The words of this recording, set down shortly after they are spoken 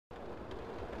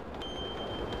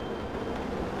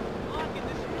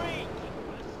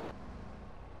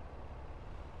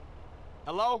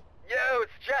Hello? Yo,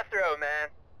 it's Jethro, man.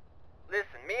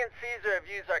 Listen, me and Caesar have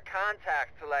used our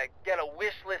contacts to, get a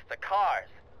wish list of cars.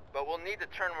 But we'll need to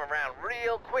turn them around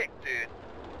real quick, dude.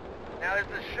 Now, there's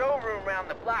a showroom around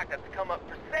the block that's come up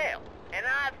for sale. And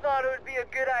I thought it would be a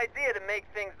good idea to make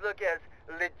things look as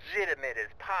legitimate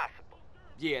as possible.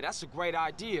 Yeah, that's a great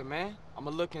idea, man.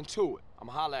 I'ma look into it.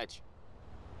 I'ma holler at you.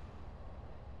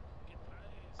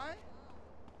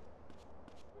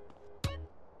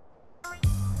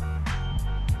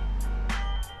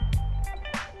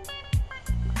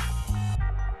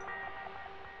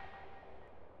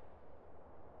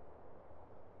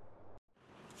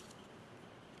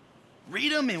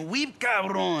 Read 'em and weep,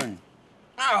 cabrón.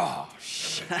 Oh,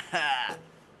 shit.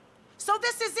 So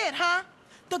this is it, huh?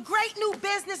 The great new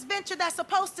business venture that's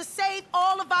supposed to save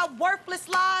all of our worthless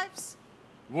lives?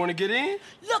 You wanna get in?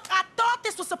 Look, I thought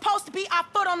this was supposed to be our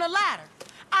foot on the ladder.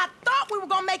 I thought we were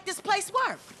gonna make this place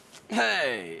work.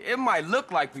 Hey, it might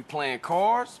look like we playing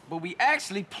cards, but we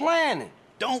actually planning.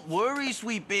 Don't worry,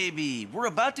 sweet baby. We're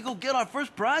about to go get our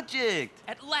first project.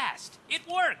 At last, it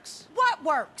works! What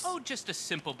works? Oh, just a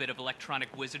simple bit of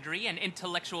electronic wizardry and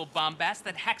intellectual bombast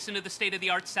that hacks into the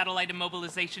state-of-the-art satellite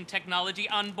immobilization technology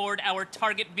on board our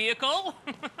target vehicle.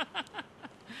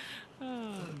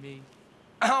 Oh, me.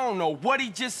 I don't know what he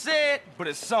just said, but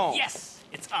it's on. Yes,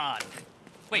 it's on.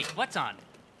 Wait, what's on?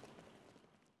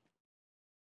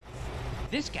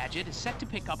 This gadget is set to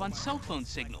pick up on cell phone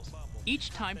signals.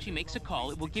 Each time she makes a call,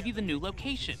 it will give you the new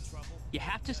location. You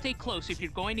have to stay close if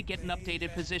you're going to get an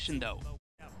updated position, though.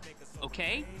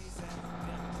 Okay?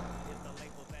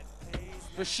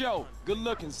 For sure. Good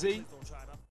looking, Z.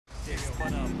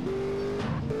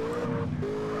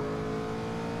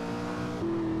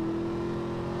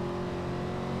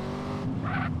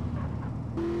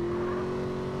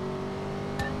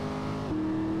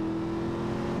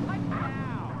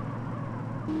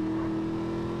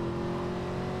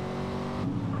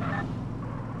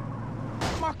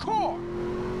 My car!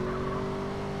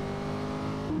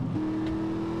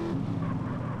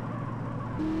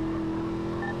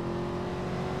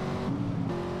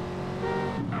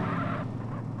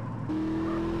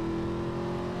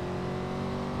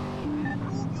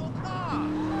 Move your car!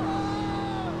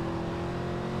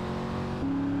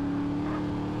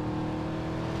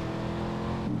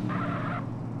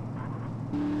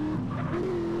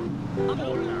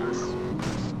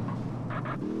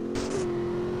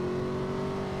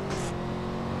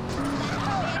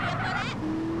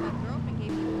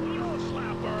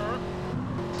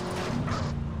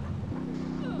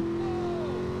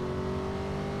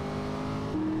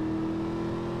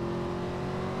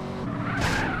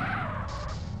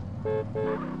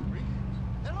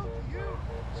 Hello to you,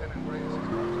 San Andreas.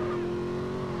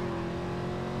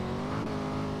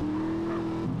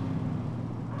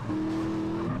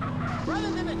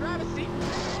 Rather than the driver's seat,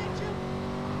 ain't you?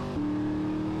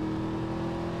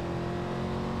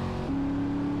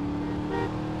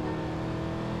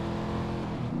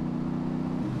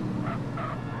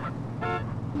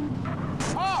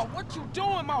 Oh, what you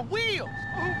doing? My wheels!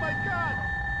 Oh my God!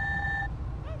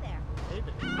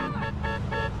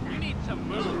 You need to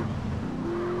move.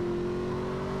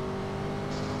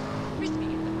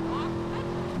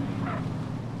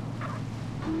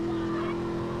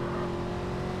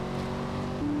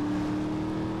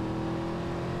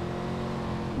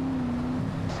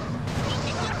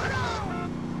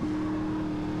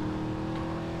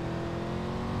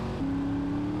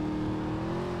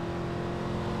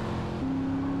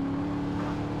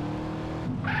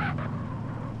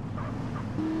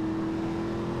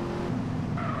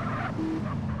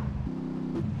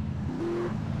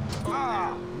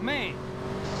 Ah!